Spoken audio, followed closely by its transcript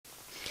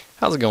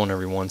How's it going,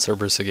 everyone?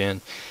 Cerberus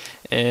again.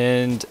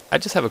 And I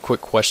just have a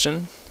quick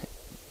question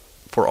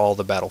for all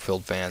the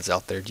Battlefield fans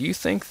out there. Do you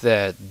think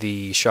that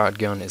the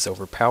shotgun is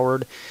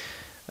overpowered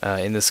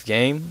in this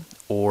game?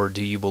 Or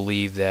do you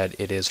believe that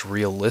it is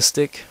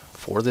realistic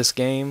for this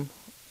game?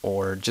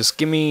 Or just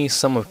give me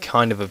some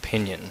kind of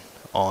opinion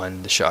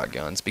on the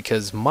shotguns,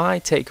 because my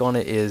take on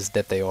it is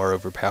that they are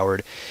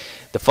overpowered.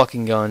 The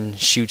fucking gun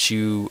shoots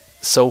you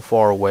so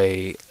far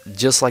away,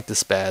 just like the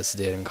Spaz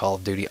did in Call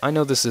of Duty. I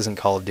know this isn't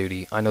Call of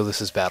Duty. I know this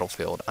is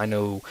Battlefield. I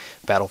know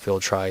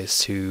Battlefield tries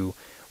to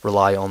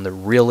rely on the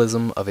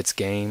realism of its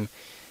game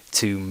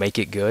to make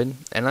it good,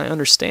 and I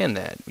understand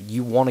that.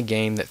 You want a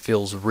game that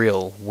feels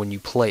real when you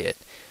play it.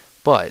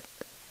 But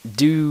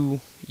do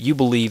you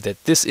believe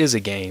that this is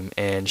a game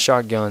and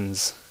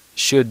shotguns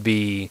should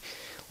be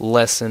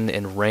lessened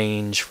in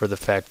range for the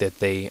fact that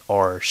they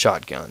are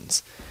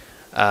shotguns?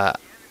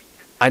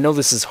 I know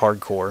this is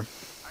hardcore,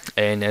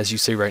 and as you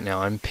see right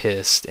now, I'm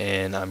pissed,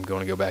 and I'm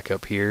going to go back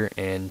up here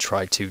and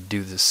try to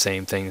do the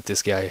same thing that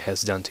this guy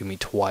has done to me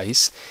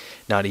twice,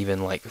 not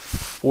even like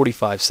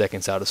 45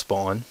 seconds out of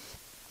spawn.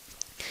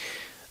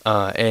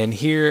 And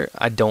here,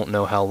 I don't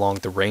know how long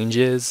the range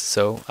is,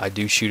 so I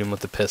do shoot him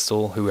with the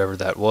pistol, whoever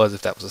that was.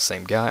 If that was the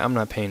same guy, I'm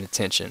not paying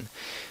attention.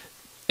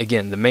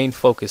 Again, the main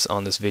focus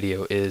on this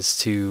video is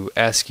to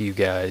ask you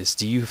guys,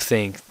 do you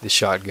think the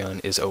shotgun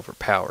is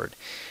overpowered?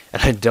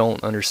 And I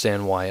don't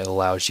understand why it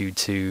allows you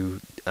to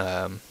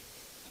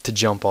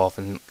jump off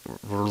and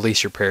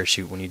release your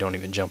parachute when you don't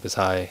even jump as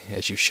high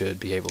as you should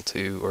be able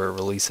to, or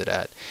release it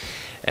at.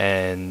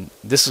 And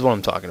this is what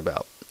I'm talking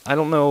about. I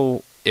don't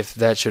know if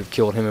that should have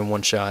killed him in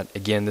one shot.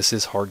 Again, this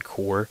is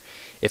hardcore.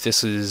 If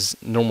this is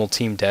normal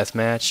team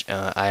deathmatch,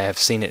 I have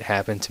seen it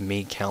happen to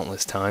me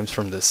countless times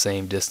from the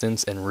same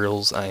distance. And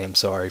Reels, I am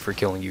sorry for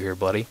killing you here,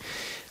 buddy.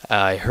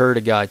 I heard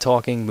a guy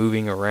talking,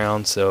 moving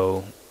around,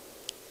 so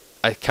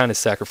I kind of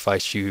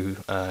sacrificed you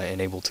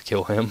and able to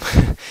kill him.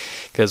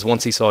 Because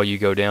once he saw you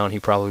go down, he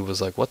probably was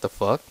like, what the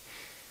fuck?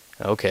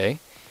 Okay.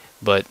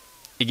 But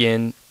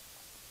again,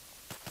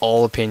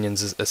 all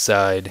opinions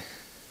aside,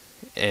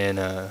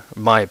 and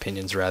my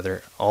opinions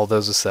rather, all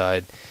those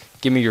aside,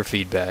 give me your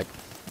feedback.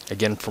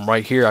 Again, from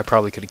right here, I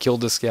probably could have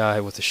killed this guy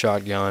with a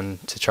shotgun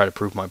to try to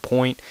prove my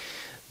point,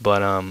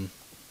 but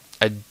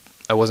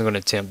I wasn't going to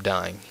attempt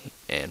dying.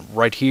 And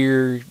right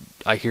here,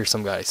 I hear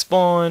some guy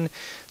spawn,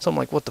 so I'm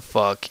like, what the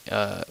fuck?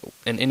 An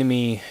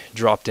enemy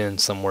dropped in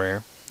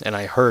somewhere, and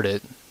I heard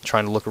it,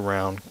 trying to look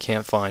around,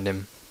 can't find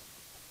him.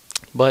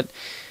 But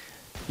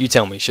you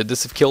tell me, should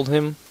this have killed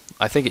him?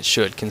 I think it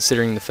should,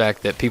 considering the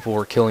fact that people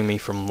were killing me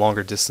from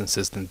longer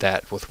distances than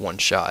that with one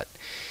shot.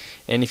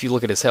 And if you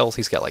look at his health,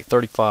 he's got like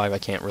 35. I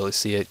can't really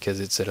see it because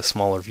it's at a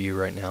smaller view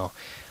right now.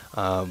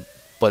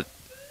 But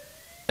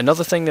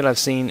another thing that I've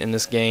seen in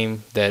this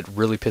game that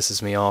really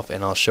pisses me off,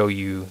 and I'll show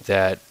you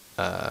that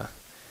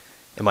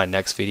in my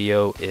next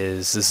video,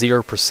 is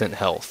 0%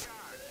 health.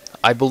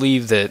 I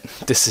believe that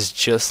this is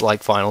just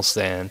like Final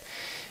Stand.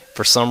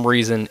 For some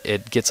reason,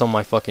 it gets on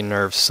my fucking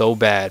nerves so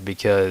bad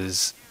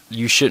because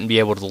you shouldn't be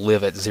able to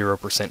live at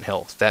 0%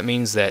 health. That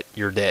means that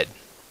you're dead.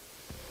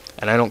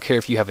 And I don't care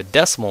if you have a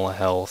decimal of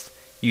health,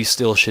 you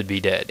still should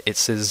be dead. It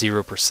says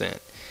 0%.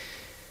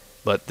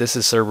 But this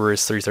is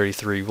Cerberus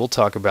 333. We'll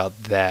talk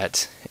about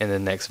that in the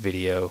next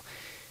video.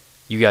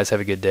 You guys have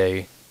a good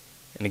day.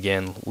 And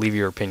again, leave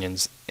your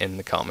opinions in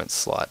the comments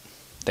slot.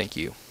 Thank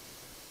you.